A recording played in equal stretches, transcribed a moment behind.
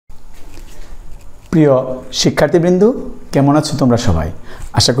প্রিয় শিক্ষার্থীবৃন্দ, কেমন আছো তোমরা সবাই?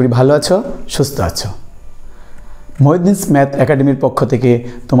 আশা করি ভালো আছো, সুস্থ আছো। মহিউদ্দিনস ম্যাথ একাডেমির পক্ষ থেকে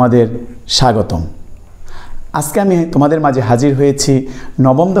তোমাদের স্বাগতম। আজকে আমি তোমাদের মাঝে হাজির হয়েছি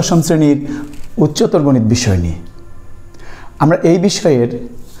নবম দশম শ্রেণীর উচ্চতর গণিত বিষয় নিয়ে। আমরা এই বিষয়ের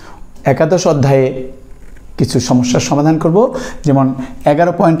একাদশ অধ্যায়ে কিছু সমস্যার সমাধান করব। যেমন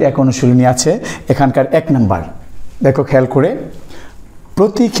 11.1 অনুশীলনী আছে, এখানকার 1 নাম্বার। দেখো খেয়াল করে,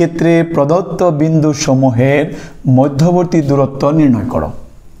 প্রতি ক্ষেত্রে প্রদত্ত বিন্দু সমূহের মধ্যবর্তী দূরত্ব নির্ণয় করো।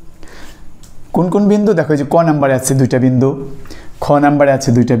 কোন কোন বিন্দু? দেখো, যে ক নাম্বারে আছে 2টা বিন্দু, খ নাম্বারে আছে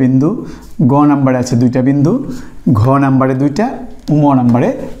 2টা বিন্দু, গ নাম্বারে আছে 2টা বিন্দু, ঘ নাম্বারে 2টা, ম নাম্বারে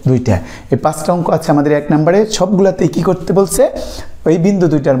 2টা। এই 5টা অঙ্ক আছে আমাদের 1 নাম্বারে। সবগুলাতে কি করতে বলছে? ওই বিন্দু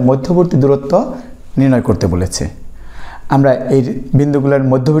 2টার মধ্যবর্তী দূরত্ব নির্ণয় করতে বলেছে। আমরা এই বিন্দুগুলোর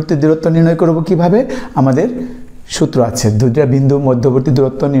মধ্যবর্তী দূরত্ব নির্ণয় করব কিভাবে? আমাদের সূত্র আছে, 2টা বিন্দু মধ্যবর্তী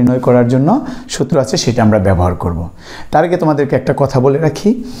দূরত্ব নির্ণয় করার জন্য সূত্র আছে, সেটা আমরা ব্যবহার করব। তার আগে তোমাদেরকে একটা কথা বলে রাখি,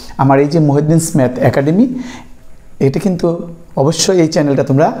 আমার এই যে মহিউদ্দিনস ম্যাথ একাডেমি, এটা কিন্তু অবশ্যই এই চ্যানেলটা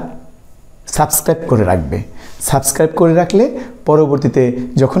তোমরা সাবস্ক্রাইব করে রাখবে। সাবস্ক্রাইব করে রাখলে পরবর্তীতে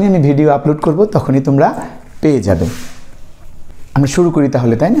যখনই আমি ভিডিও আপলোড করব তখনই তোমরা পেয়ে যাবে। আমরা শুরু করি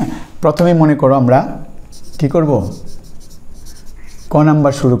তাহলে, তাই না? প্রথমেই মনে করো আমরা কি করব? ক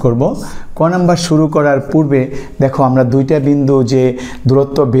নাম্বার শুরু করব। ক নাম্বার শুরু করার পূর্বে দেখো, আমরা 2টা বিন্দু যে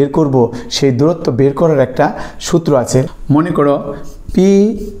দূরত্ব বের করব, সেই দূরত্ব বের করার একটা সূত্র আছে। মনে করো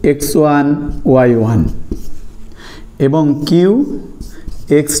Px1 y1 এবং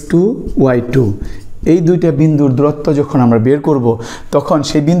Qx2 y2, এই 2টা বিন্দুর দূরত্ব যখন আমরা বের করব, তখন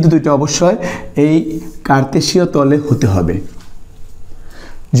সেই বিন্দু 2টা অবশ্যই এই কার্তেশীয় তলে হতে হবে।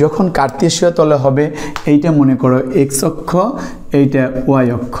 যখন কার্তেশীয় তলে হবে, এইটা মনে করো x অক্ষ, এইটা y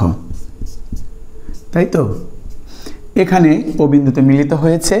অক্ষ, তাই তো? এখানে ও বিন্দুতে মিলিত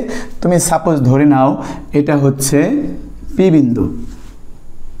হয়েছে। তুমি সাপোজ ধরে নাও এটা হচ্ছে P বিন্দু,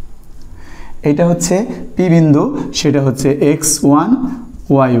 এটা হচ্ছে P বিন্দু, সেটা হচ্ছে x1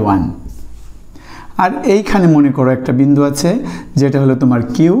 y1। আর এইখানে মনে করো একটা বিন্দু আছে যেটা হলো তোমার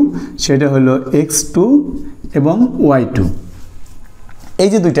Q, সেটা হলো x2 এবং y2। এই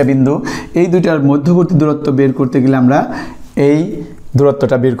যে 2টা বিন্দু, এই 2টার মধ্যবর্তী দূরত্ব বের করতে গেলে আমরা এই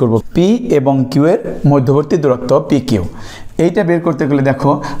দূরত্বটা বের করব, P এবং Q এর মধ্যবর্তী দূরত্ব PQ। এইটা বের করতে গেলে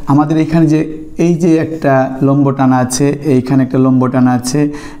দেখো, আমাদের এখানে যে এই যে একটা লম্ব টানা আছে, এইখানে একটা লম্ব টানা আছে,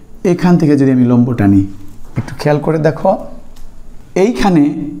 এখান থেকে যদি আমি লম্ব টানি, একটু খেয়াল করে দেখো, এইখানে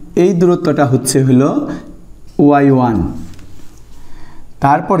এই দূরত্বটা হচ্ছে হলো y1।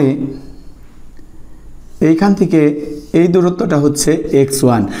 তারপরে এইখান থেকে এই দূরত্বটা হচ্ছে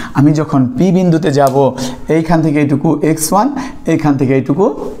x1। আমি যখন P বিন্দুতে যাব, এইখান থেকে এইটুকু x1, এইখান থেকে এইটুকু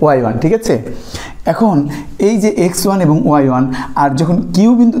y1, ঠিক আছে? এখন এই যে x1 এবং y1, আর যখন Q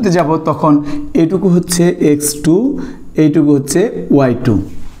বিন্দুতে যাব তখন এইটুকু হচ্ছে x2, এইটুকু হচ্ছে y2।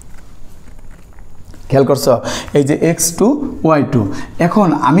 খেয়াল করছো? এই যে x2 y2। এখন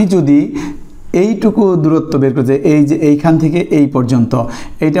আমি যদি এইটুকু দূরত্ব বের করতে, এই যে এইখান থেকে এই পর্যন্ত,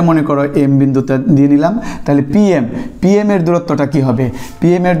 এইটা মনে করো m বিন্দুতে দিয়ে নিলাম, তাহলে pm এর দূরত্বটা কি হবে?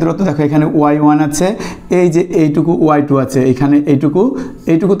 pm এর দূরত্ব দেখো, এখানে y1 আছে, এই যে এইটুকু y2 আছে, এখানে এইটুকু,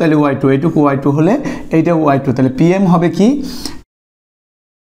 তাহলে y2, এইটুকু y2 হলে এইটা y2, তাহলে pm হবে কি?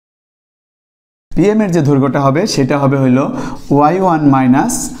 pm এর যে দৈর্ঘ্যটা হবে সেটা হবে হলো y1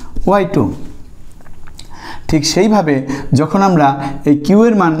 মাইনাস y2। ঠিক সেইভাবে যখন আমরা এই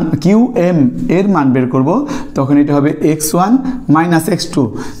qm এর মান বের করব, তখন এটা হবে x1 মাইনাস x2,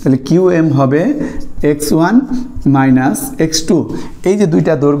 তাহলে qm হবে x1 মাইনাস x2। এই যে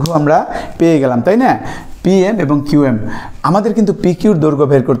 2টা দৈর্ঘ্য আমরা পেয়ে গেলাম, তাই না? pm এবং qm। আমাদের কিন্তু pq এর দৈর্ঘ্য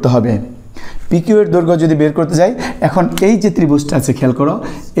বের করতে হবে। pq এর দৈর্ঘ্য যদি বের করতে যাই, এখন এই যে ত্রিভুজটা আছে, খেয়াল করো,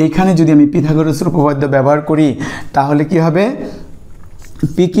 এইখানে যদি আমি পিথাগোরাসের উপপাদ্য ব্যবহার করি, তাহলে কি হবে?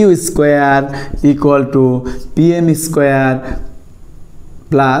 PQ square equal to PM square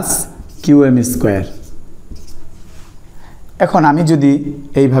plus QM square. এখন আমি যদি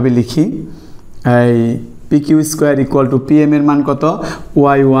এইভাবে লিখি, এই PQ square equal to PM এর মান কত?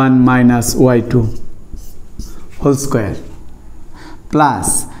 y1 minus y2 whole square plus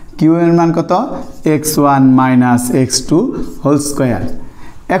QM এর মান কত? x1 minus x2 whole square.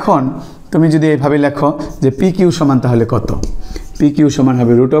 এখন তুমি যদি এইভাবে লেখো যে PQ সমান তাহলে কত? PQ সমান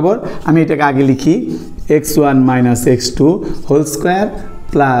হবে √, আমি এটাকে আগে লিখি, x1 minus x2 whole square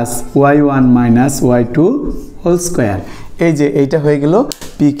plus y1 minus y2 whole square. এই যে এইটা হয়ে গেল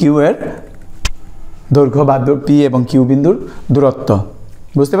PQ এর দৈর্ঘ্য বা P এবং Q বিন্দুর দূরত্ব।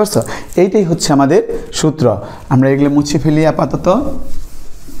 বুঝতে পারছো? এইটাই হচ্ছে আমাদের সূত্র। আমরা এগুলো মুছে ফেলি আপাতত।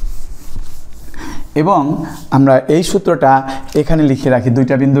 এবং আমরা এই সূত্রটা এখানে লিখে রাখি,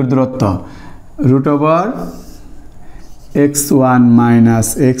 2টা বিন্দুর দূরত্ব root over x1 minus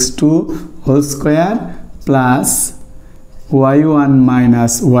x2 whole square plus y1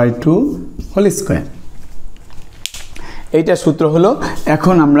 minus y2 whole square. এইটা সূত্র হলো।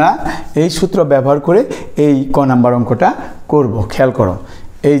 এখন আমরা এই সূত্র ব্যবহার করে এই ক নাম্বার অঙ্কটা করব। খেয়াল করো,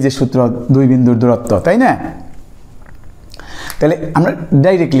 এই যে সূত্র দুই বিন্দুর দূরত্ব, তাই না? তাহলে আমরা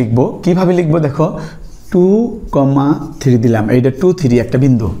ডাইরেক্ট লিখব। কিভাবে লিখব দেখো, 2,3 দিলাম, এইটা 2 3 একটা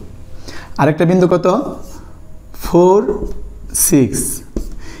বিন্দু, আরেকটা বিন্দু কত 4 6।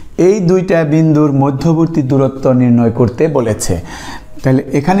 এই দুইটা বিন্দুর মধ্যবর্তী দূরত্ব নির্ণয় করতে বলেছে। তাহলে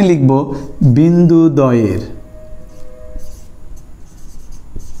এখানে লিখব বিন্দুদ্বয়ের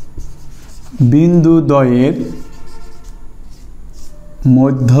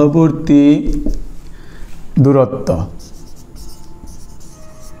মধ্যবর্তী দূরত্ব।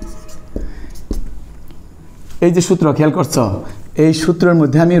 এই যে সূত্র খেয়াল করছো, এই সূত্রের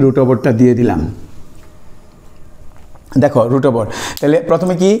মধ্যে আমি রুট ওভারটা দিয়ে দিলাম। দেখো রুট ওভার, তাহলে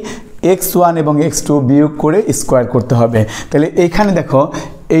প্রথমে কি x1 এবং x2 বিয়োগ করে স্কোয়ার করতে হবে। তাহলে এইখানে দেখো,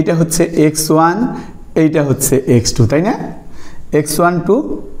 এইটা হচ্ছে x1, এইটা হচ্ছে x2, তাই না? x1 2,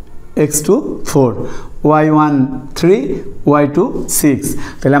 x2 4, y1 3, y2 6।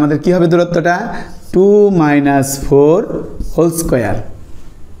 তাহলে আমাদের কি হবে দূরত্বটা 2 - 4 হোল স্কোয়ার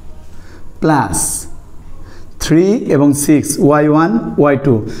প্লাস 3 এবং 6 y1 y2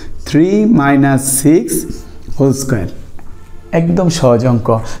 3 - 6 হোল স্কোয়ার। একদম সহজ অঙ্ক,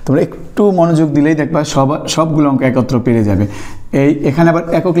 তোমরা একটু মনোযোগ দিলেই দেখবা সবগুলো অঙ্ক একত্র পেরে যাবে। এখানে আবার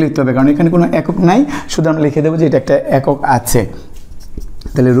একক লিখতে হবে, কারণ এখানে কোনো একক নাই, শুধু আমরা লিখে দেবো যে এটা একটা একক আছে।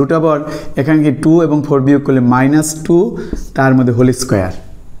 তাহলে রুট ওভার এখানে কি 2 এবং 4 বিয়োগ করলে -2, তার মধ্যে হোল স্কোয়ার।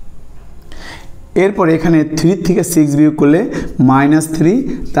 এরপরে এখানে 3 থেকে 6 বিয়োগ করলে -3,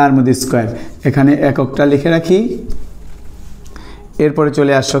 তার মধ্যে স্কোয়ার। এখানে এককটা লিখে রাখি। এরপরে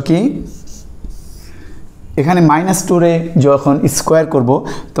চলে আসো কি, এখানে -2 রে যখন স্কোয়ার করব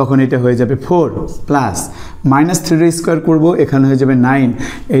তখন এটা হয়ে যাবে 4 প্লাস -3 রে স্কোয়ার করব, এখানে হয়ে যাবে 9।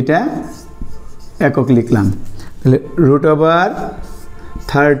 এটা একক লিখলাম। তাহলে রুট ওভার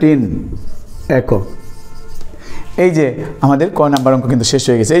 13 একক। এই যে আমাদের ক নাম্বার অঙ্ক কিন্তু শেষ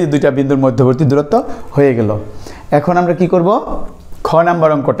হয়ে গেছে। এই যে দুইটা বিন্দুর মধ্যবর্তী দূরত্ব হয়ে গেল। এখন আমরা কি করব, খ নাম্বার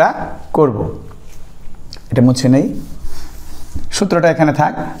অঙ্কটা করব। এটা মুছে নেই, সূত্রটা এখানে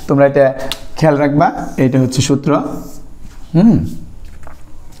থাক, তোমরা এটা খেয়াল রাখবা। এইটা হচ্ছে সূত্র।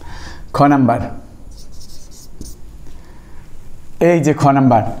 খ নাম্বার, এই যে খ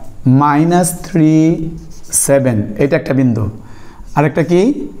নাম্বার -3 7, এটা একটা বিন্দু, আরেকটা কি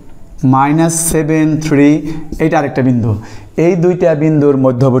 -7 3, এইটা আরেকটা বিন্দু। এই দুইটা বিন্দুর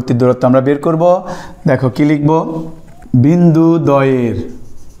মধ্যবর্তী দূরত্ব আমরা বের করব। দেখো কি লিখব, বিন্দুদ্বয়ের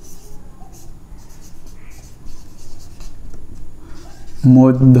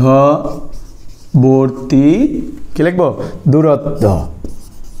মধ্যবর্তী কি লিখব, দূরত্ব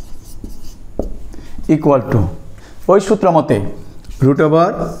ইকুয়াল টু ওই সূত্র মতে রুট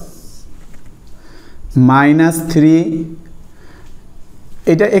ওভার -3,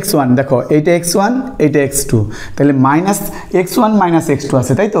 এটা x1, দেখো এইটা x1, এইটা x2, তাহলে -x1 - x2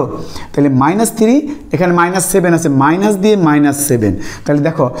 আছে, তাই তো? তাহলে -3, এখানে -7 আছে, মাইনাস দিয়ে -7, তাহলে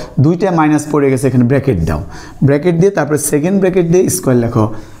দেখো দুইটা মাইনাস পড়ে গেছে, এখানে ব্র্যাকেট দাও, ব্র্যাকেট দিয়ে তারপরে সেকেন্ড ব্র্যাকেট দিয়ে স্কোয়ার লেখো,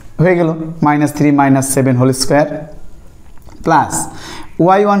 হয়ে গেল -3 - 7 হোল স্কোয়ার প্লাস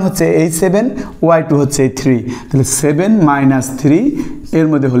y1 হচ্ছে এই 7, y2 হচ্ছে এই 3, তাহলে 7 - 3 এর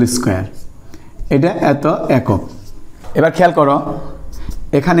মধ্যে হোল স্কোয়ার। এটা এত একক। এবার খেয়াল করো,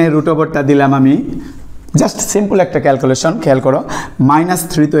 এখানে রুট ওভারটা দিলাম আমি, জাস্ট সিম্পল একটা ক্যালকুলেশন। খেয়াল করো,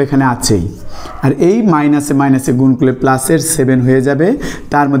 -3 তো এখানে আছেই, আর এই মাইনাসে গুণ করলে প্লাসের 7 হয়ে যাবে,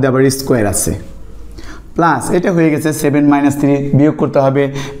 তার মধ্যে আবার স্কোয়ার আছে, প্লাস এটা হয়ে গেছে 7 - 3 বিয়োগ করতে হবে,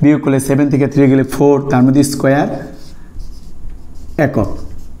 বিয়োগ করলে 7 থেকে 3 গেলে 4, তার মধ্যে স্কোয়ার একক।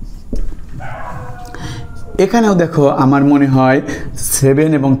 এখানেও দেখো আমার মনে হয়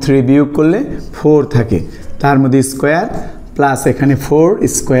 7 এবং 3 বিয়োগ করলে 4 থাকে, তার মধ্যে স্কোয়ার প্লাস এখানে 4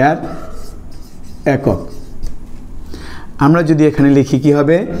 স্কোয়ার একক। আমরা যদি এখানে লিখি কি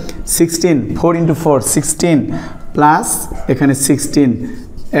হবে, 16, 4 × 4 16 প্লাস এখানে 16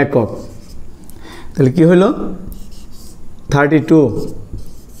 একক, তাহলে কি হলো 32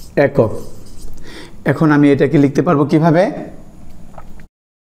 একক। এখন আমি এটাকে লিখতে পারবো কিভাবে,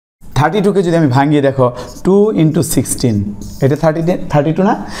 32কে যদি আমি ভাঙিয়ে দেখো 2 × 16, এটা 32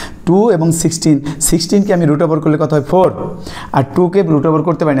 না, 2 এবং 16কে আমি রুট ওভার করলে কত হয় 4, আর 2কে রুট ওভার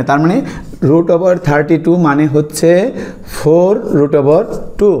করতে পারি না, তার মানে রুট ওভার 32 মানে হচ্ছে 4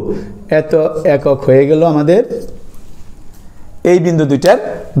 √2, এত একক হয়ে গেল আমাদের এই বিন্দু দুইটার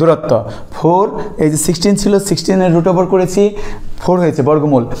দূরত্ব 4, এই যে 16 ছিল 16-এর রুট ওভার করেছি 4 হয়েছে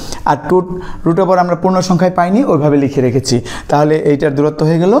বর্গমূল, আর 2 রুট ওভার আমরা পূর্ণ সংখ্যায় পাইনি, ওইভাবে লিখে রেখেছি। তাহলে এইটার দূরত্ব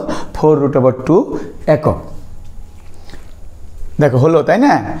হয়ে গেল 4√2 একক। দেখো হলো, তাই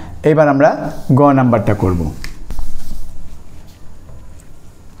না? এবার আমরা গ নাম্বারটা করব।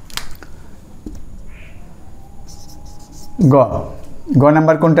 গ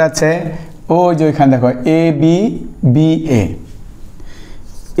নাম্বার কোনটা আছে? ওই যে ওইখানে দেখো A B B A,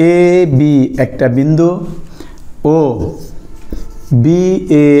 A B একটা বিন্দু, ও বি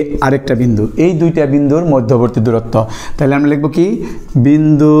এ আরেকটা বিন্দু, এই দুইটা বিন্দুর মধ্যবর্তী দূরত্ব। তাহলে আমরা লিখব কি?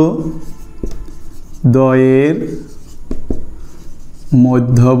 বিন্দু দ্বয়ের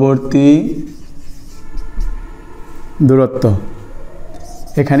মধ্যবর্তী দূরত্ব।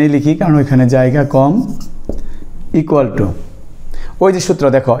 এখানেই লিখি কারণ ওইখানে জায়গা কম, ইকুয়াল টু ওই যে সূত্র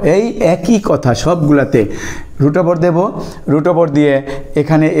দেখো, এই একই কথা সবগুলাতে রুট ওভার দেব, রুট ওভার দিয়ে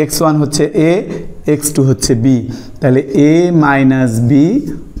এখানে x1 হচ্ছে a, x2 হচ্ছে b, তাহলে a minus B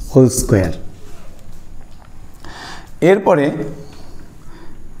whole square. এরপরে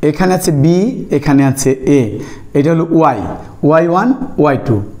এখানে আছে b, এখানে আছে a, এটা হলো y, y1 y2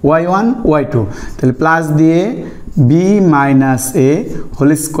 y1 y2, তাহলে প্লাস দিয়ে b minus a whole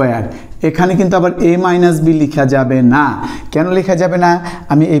square. এখানে কিন্তু আবার a মাইনাস বি লেখা যাবে না। কেন লেখা যাবে না?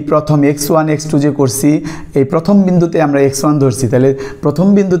 আমি এই প্রথম x1 x2 যে করছি, এই প্রথম বিন্দুতে আমরা x1 ধরছি, তাহলে প্রথম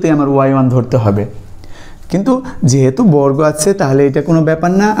বিন্দুতে আমার y1 ধরতে হবে। কিন্তু যেহেতু বর্গ আছে তাহলে এটা কোনো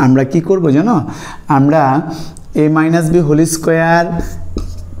ব্যাপার না। আমরা কি করব জানো? আমরা a minus B whole square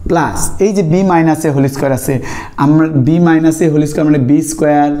plus এই যে b মাইনাস এ হোল স্কোয়ার আছে, আমরা b মাইনাস এ হোল স্কোয়ার মানে b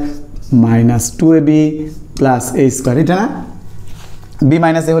square minus 2ab plus a square, এটা না? b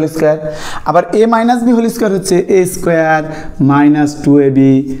মাইনাস এ হোল স্কোয়ার, আবার a minus B whole square হচ্ছে a square minus 2ab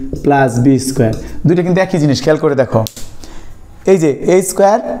plus b square. দুইটা কিন্তু একই জিনিস, খেয়াল করে দেখো। এই যে a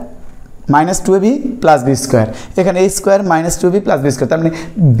square minus 2ab plus B square, এখানে a square minus 2ab plus B square, তার মানে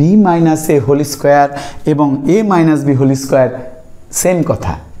b মাইনাস এ হোল স্কোয়ার এবং a minus B whole square same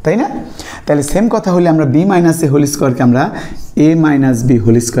কথা, তাই না? তাহলে সেম কথা হলে আমরা b মাইনাস এ হোল স্কোয়ারকে আমরা a minus B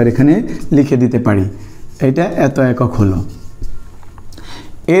whole square এখানে লিখে দিতে পারি। এটা এত একক হলো।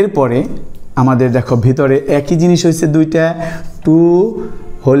 এরপরে আমাদের দেখো ভিতরে একই জিনিস হয়েছে দুইটা, 2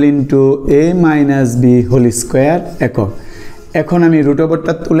 whole into a minus B whole square একক। এখন আমি রুট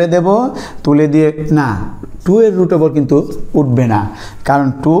ওভারটা তুলে দেব, তুলে দিয়ে না 2 এর রুট ওভার কিন্তু উঠবে না, কারণ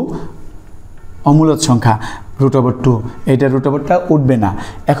 2 অমূলদ সংখ্যা, রুট ওভার 2, এইটা রুট ওভারটা উঠবে না।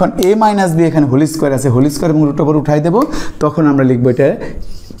 এখন a মাইনাস বি এখানে হোল স্কোয়ার আছে, হোল স্কোয়ার এবং রুট ওভার উঠাই দেব, তখন আমরা লিখবো এটা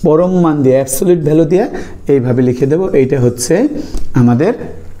পরম মান দিয়ে অ্যাবসলিউট ভ্যালু দিয়ে এইভাবে লিখে দেব। এইটা হচ্ছে আমাদের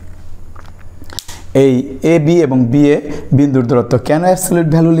এই এ বি এবং বি এ বিন্দুর দূরত্ব। কেন অ্যাবসলিউট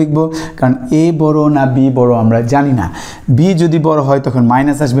ভ্যালু লিখব? কারণ এ বড় না বি বড় আমরা জানি না। বি যদি বড় হয় তখন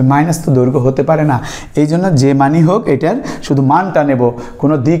মাইনাস আসবে, মাইনাস তো দৈর্ঘ্য হতে পারে না। এই জন্য যে মানই হোক এটার শুধু মানটা নেব,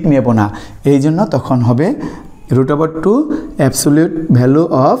 কোনো দিক নেব না। এই জন্য তখন হবে √2 absolute value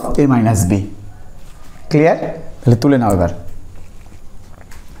of A minus B. Clear? তাহলে তুলে নাও এবার।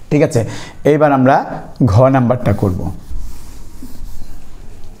 ঠিক আছে, এইবার আমরা ঘ নাম্বারটা করব।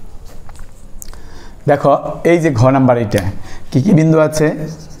 দেখো এই যে ঘ নাম্বার, এইটা কি কি বিন্দু আছে?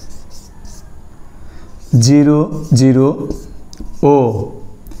 0 0 ও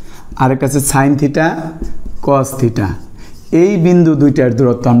আরেকটা আছে সাইন থিটা কস থিটা। এই বিন্দু দুইটার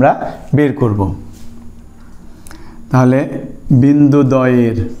দূরত্ব আমরা বের করব। তাহলে বিন্দু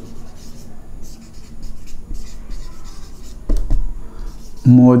দ্বয়ের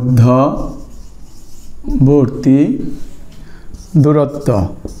মধ্যবর্তী দূরত্ব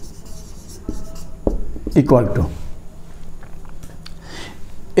ইকুয়াল টু,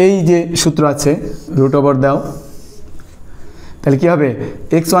 এই যে সূত্র আছে রুট ওভার দাও, তাহলে কি হবে?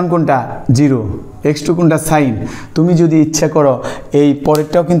 x1 কোনটা? 0, x2 কোনটা? সাইন। তুমি যদি ইচ্ছা করো এই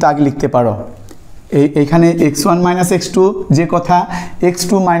পরেরটাও কিন্তু আগে লিখতে পারো। এইখানে x1 মাইনাস x2 যে কথা,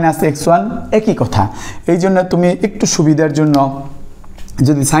 x2 মাইনাস x1 একই কথা। এই জন্য তুমি একটু সুবিধার জন্য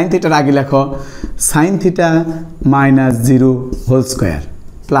যদি সাইন থিটার আগে লেখো sine theta minus 0 whole square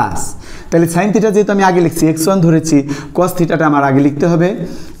plus, তাহলে সাইন থিটা যেহেতু আমি আগে লিখছি, x1 ধরেছি, কস থিটাটা আমার আগে লিখতে হবে।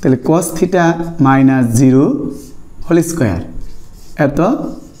 তাহলে cos theta minus 0 whole square এত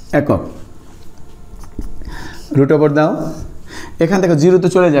একক। রুট ওভার দাও, এখান থেকে 0 তো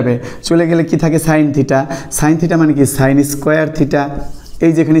চলে যাবে, চলে গেলে কি থাকে? Sine theta. সাইন থিটা মানে কি? সাইন স্কোয়ার থিটা,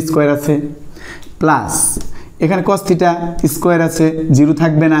 এই যেখানে স্কোয়ার আছে, প্লাস এখানে কস থিটা স্কোয়ার আছে, 0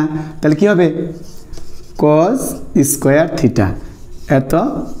 থাকবে না, তাহলে কি হবে? কস স্কোয়ার থিটা এত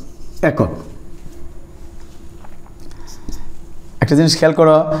একক। একটা জিনিস খেয়াল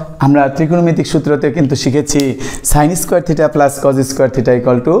করো, আমরা ত্রিকোণমিতিক সূত্রতে কিন্তু শিখেছি sine square theta plus cos square theta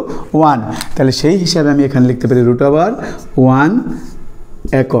equal to 1। তাহলে সেই হিসাবে আমি এখানে লিখতে পারি √1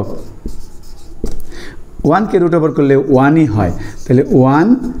 একক। 1কে √, করলে 1ই হয়, তাহলে 1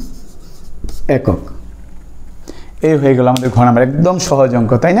 একক। এই হয়ে গেল আমাদের ঘ নাম্বার, একদম সহজ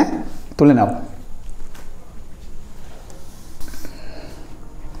অঙ্ক, তাই না? তুলে নাও।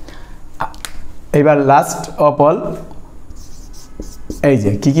 এবার লাস্ট অফ অল, এই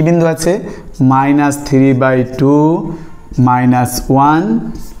যে কি কি বিন্দু আছে, -3/2 -1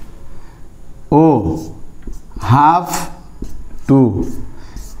 ও ½ 2,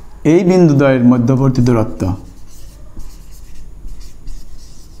 এই বিন্দুদ্বয়ের মধ্যবর্তী দূরত্ব।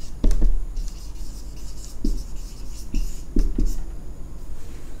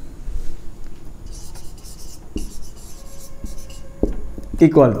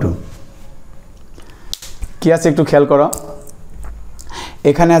 ইকুয়াল টু কি আছে একটু খেয়াল করো,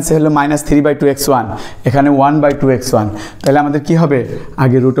 এখানে আছে হলো -3/2x1, এখানে 1/2x1, তাহলে আমাদের কি হবে,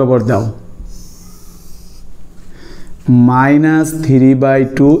 আগে √, দাও,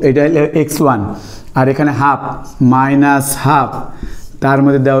 -3/2 এটা হলো x1, আর এখানে ½ তার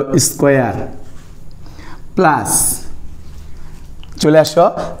মধ্যে দাও স্কোয়ার, প্লাস চলে আসো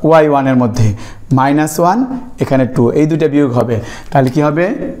y1 এর মধ্যে -1, এখানে 2, এই দুটো বিয়োগ হবে, তাহলে কি হবে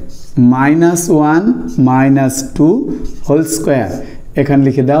 -1 -2 হোল স্কোয়ার, এখানে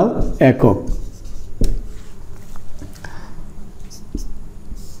লিখে দাও একক।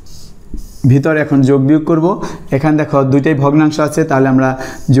 ভিতরে এখন যোগ বিয়োগ করব, এখানে দেখো দুইটাই ভগ্নাংশ আছে, তাহলে আমরা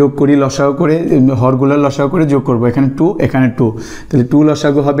যোগ করি, লসাগু করে হরগুলোর লসাগু করে যোগ করব, এখানে 2 এখানে 2, তাহলে 2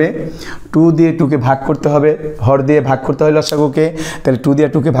 লসাগু হবে, 2 দিয়ে 2কে ভাগ করতে হবে, হর দিয়ে ভাগ করতে হয় লসাগুকে, তাহলে 2 দিয়ে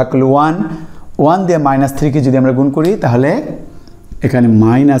 2কে ভাগ করলে 1, 1 দিয়ে -3কে যদি আমরা গুণ করি তাহলে এখানে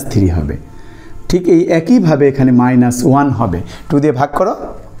 -3 হবে। ঠিক এই একইভাবে এখানে -1 হবে, 2 দিয়ে ভাগ করো,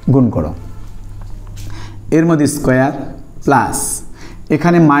 গুণ করো, এর মধ্যে স্কোয়ার, প্লাস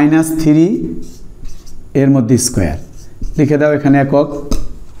এখানে -3 এর মধ্যে স্কোয়ার, লিখে দাও এখানে একক।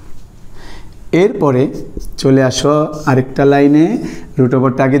 এরপরে চলে আসো আরেকটা লাইনে,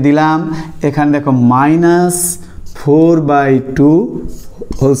 √টা আগে দিলাম, এখানে দেখো -4/2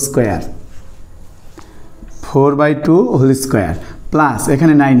 whole square, 4/2 whole square, plus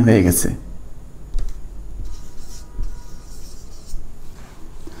এখানে 9 হয়ে গেছে,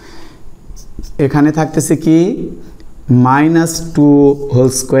 এখানে থাকতেছে কি -2 হোল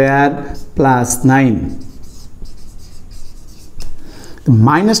স্কোয়ার প্লাস 9,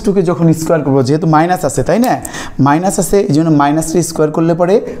 -2কে যখন স্কোয়ার করবো, যেহেতু মাইনাস আছে তাই না, মাইনাস আছে এই জন্য -3 স্কোয়ার করলে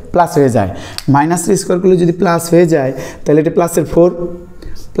পরে প্লাস হয়ে যায়, -3 স্কোয়ার করলে যদি প্লাস হয়ে যায় তাহলে এটা প্লাসের 4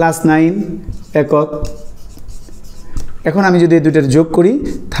 প্লাস 9 একক। এখন আমি যদি এই দুইটার যোগ করি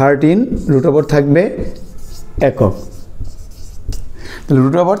 13 √, থাকবে একক, তাহলে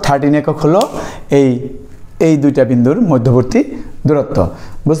 √13 একক হলো এই দুইটা বিন্দুর মধ্যবর্তী দূরত্ব।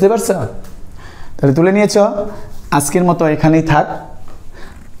 বুঝতে পারছো? তাহলে তুলে নিয়েছ। আজকের মতো এখানেই থাক,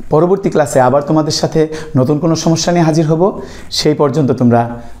 পরবর্তী ক্লাসে আবার তোমাদের সাথে নতুন কোনো সমস্যা নিয়ে হাজির হব। সেই পর্যন্ত তোমরা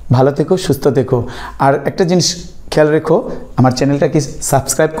ভালো থেকো, সুস্থ থেকো। আর একটা জিনিস খেয়াল রেখো, আমার চ্যানেলটা কি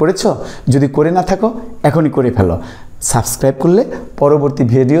সাবস্ক্রাইব করেছো? যদি করে না থাকো এখনই করে ফেলো। সাবস্ক্রাইব করলে পরবর্তী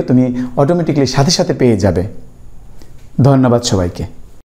ভিডিও তুমি অটোমেটিকলি সাথে সাথে পেয়ে যাবে। ধন্যবাদ সবাইকে।